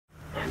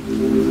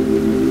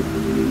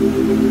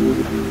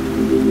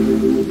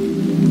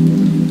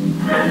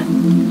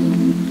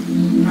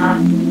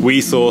We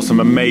saw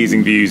some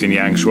amazing views in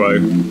Yangshuo,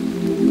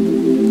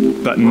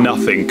 but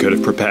nothing could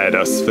have prepared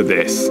us for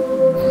this.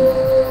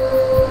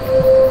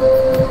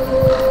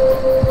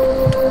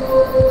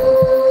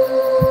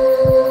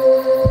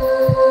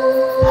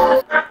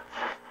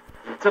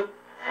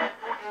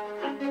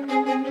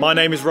 My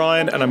name is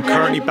Ryan and I'm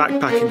currently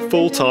backpacking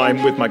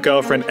full-time with my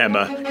girlfriend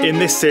Emma. In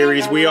this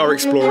series we are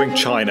exploring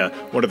China,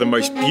 one of the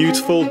most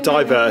beautiful,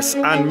 diverse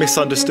and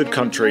misunderstood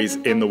countries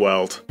in the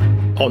world.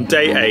 On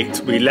day 8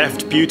 we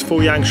left beautiful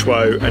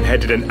Yangshuo and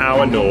headed an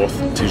hour north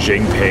to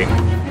Xingping,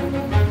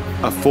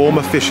 a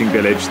former fishing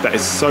village that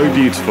is so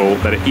beautiful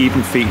that it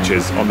even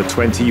features on the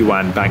 20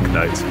 Yuan Bank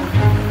Note.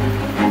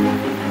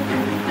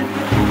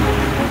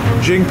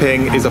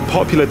 Xingping is a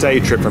popular day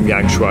trip from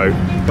Yangshuo,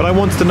 but I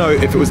wanted to know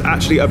if it was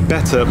actually a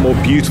better, more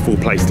beautiful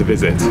place to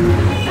visit.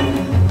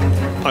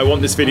 I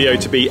want this video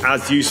to be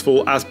as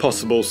useful as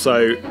possible,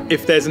 so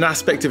if there's an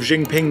aspect of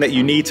Xingping that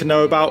you need to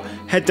know about,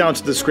 head down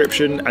to the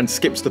description and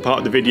skip to the part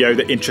of the video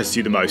that interests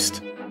you the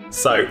most.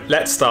 So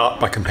let's start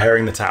by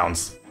comparing the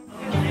towns.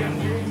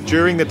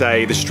 During the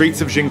day, the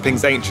streets of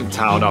Xingping's ancient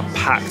town are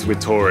packed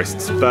with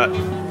tourists, but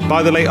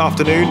by the late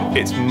afternoon,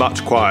 it's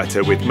much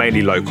quieter with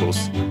mainly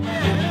locals.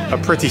 A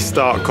pretty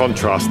stark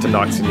contrast to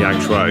nights in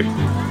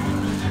Yangshuo.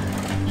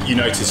 You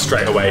notice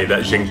straight away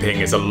that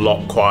Xingping is a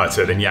lot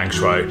quieter than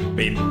Yangshuo. I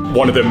mean,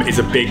 one of them is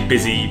a big,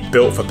 busy,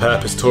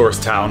 built-for-purpose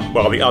tourist town,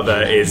 while the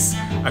other is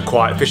a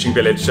quiet fishing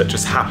village that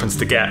just happens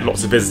to get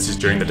lots of visitors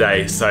during the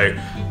day. So,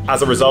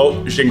 as a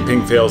result,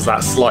 Xingping feels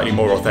that slightly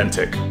more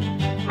authentic.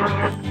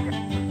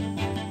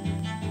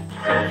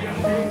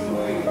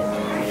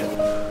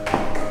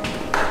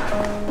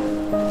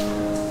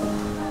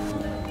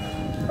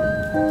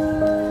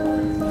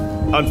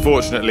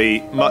 Unfortunately,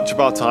 much of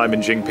our time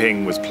in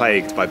Xingping was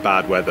plagued by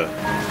bad weather.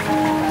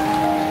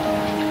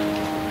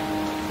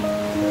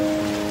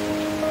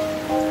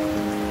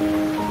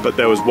 But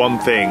there was one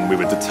thing we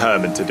were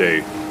determined to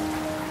do.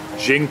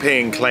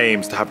 Xingping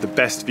claims to have the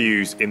best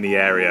views in the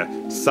area,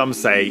 some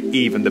say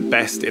even the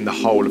best in the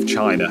whole of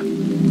China,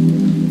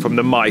 from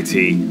the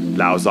mighty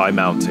Laozhai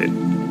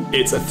Mountain.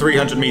 It's a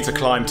 300-meter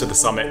climb to the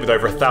summit with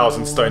over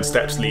 1,000 stone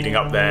steps leading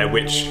up there,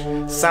 which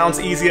sounds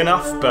easy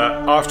enough, but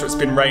after it's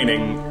been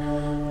raining,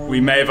 we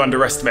may have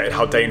underestimated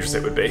how dangerous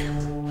it would be.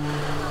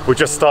 We're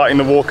just starting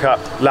the walk up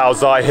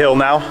Laozhai Hill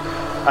now,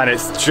 and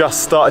it's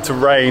just started to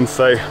rain,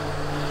 so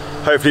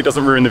hopefully it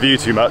doesn't ruin the view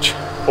too much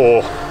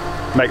or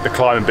make the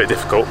climb a bit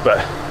difficult, but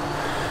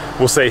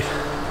we'll see.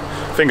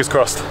 Fingers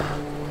crossed.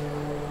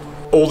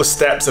 All the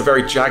steps are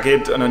very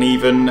jagged and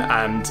uneven,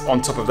 and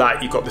on top of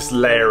that you've got this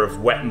layer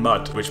of wet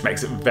mud which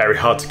makes it very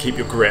hard to keep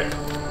your grip.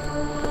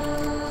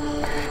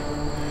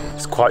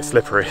 It's quite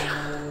slippery,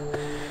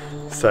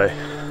 so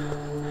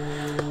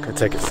I'm going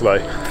to take it slow.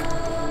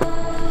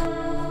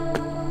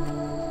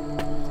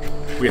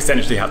 We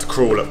essentially had to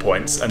crawl at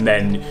points, and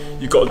then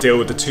you've got to deal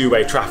with the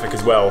two-way traffic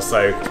as well,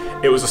 so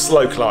it was a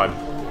slow climb.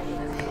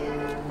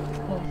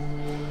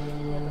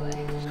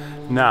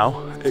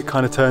 Now it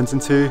kind of turns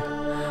into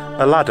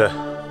a ladder.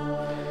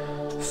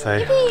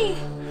 So,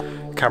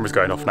 camera's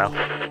going off now.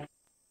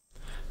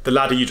 The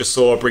ladder you just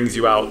saw brings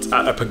you out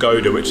at a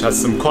pagoda which has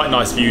some quite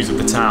nice views of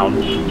the town.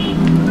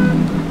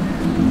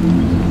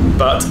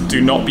 But do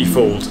not be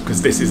fooled,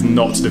 because this is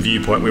not the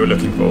viewpoint we were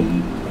looking for.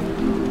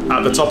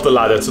 At the top of the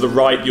ladder, to the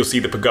right you'll see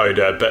the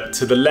pagoda, but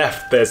to the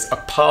left there's a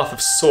path of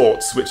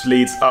sorts which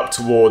leads up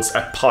towards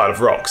a pile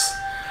of rocks.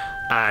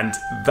 And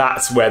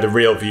that's where the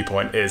real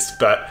viewpoint is,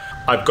 but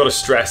I've got to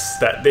stress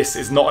that this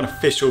is not an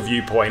official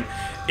viewpoint.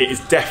 It is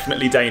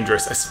definitely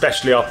dangerous,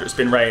 especially after it's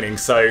been raining,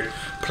 so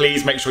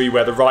please make sure you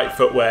wear the right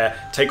footwear,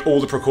 take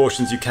all the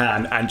precautions you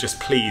can, and just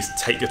please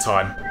take your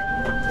time.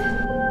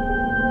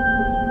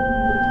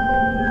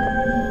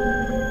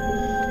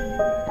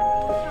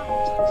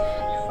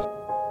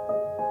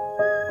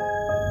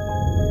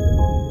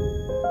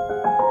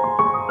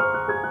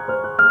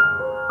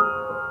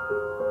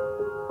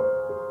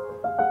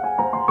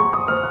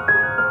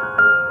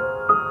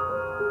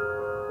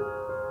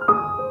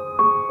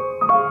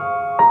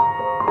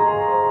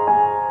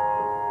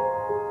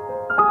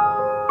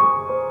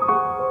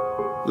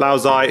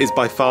 Laozhai is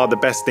by far the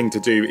best thing to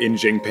do in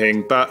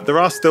Xingping, but there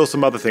are still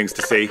some other things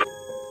to see.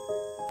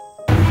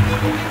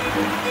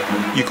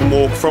 You can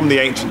walk from the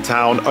ancient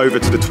town over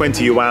to the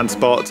 20 Yuan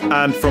spot,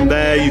 and from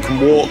there you can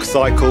walk,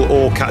 cycle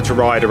or catch a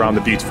ride around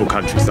the beautiful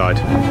countryside.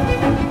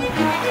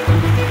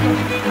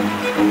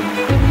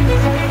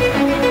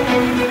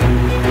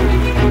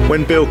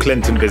 When Bill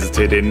Clinton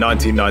visited in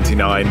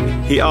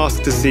 1999, he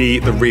asked to see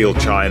the real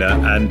China,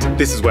 and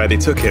this is where they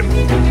took him.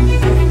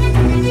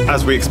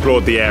 As we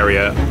explored the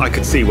area, I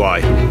could see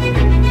why.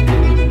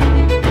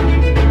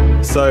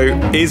 So,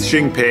 is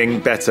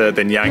Xingping better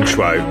than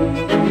Yangshuo?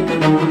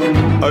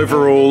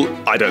 Overall,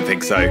 I don't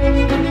think so.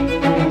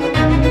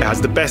 It has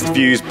the best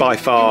views by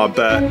far,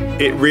 but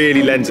it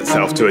really lends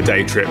itself to a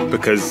day trip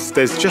because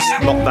there's just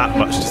not that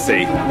much to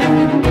see.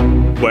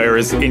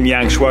 Whereas in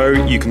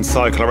Yangshuo, you can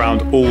cycle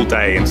around all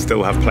day and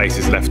still have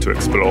places left to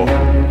explore.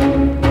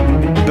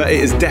 But it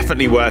is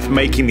definitely worth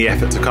making the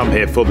effort to come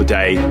here for the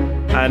day,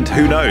 And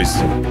who knows,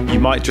 you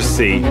might just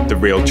see the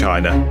real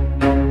China.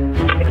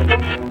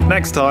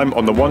 Next time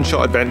on the One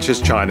Shot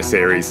Adventures China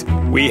series,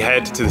 we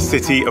head to the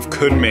city of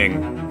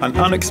Kunming, an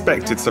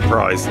unexpected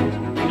surprise.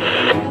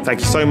 Thank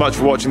you so much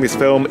for watching this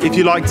film. If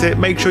you liked it,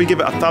 make sure you give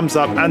it a thumbs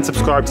up and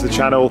subscribe to the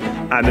channel,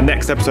 and the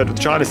next episode of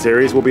the China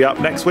series will be up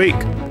next week.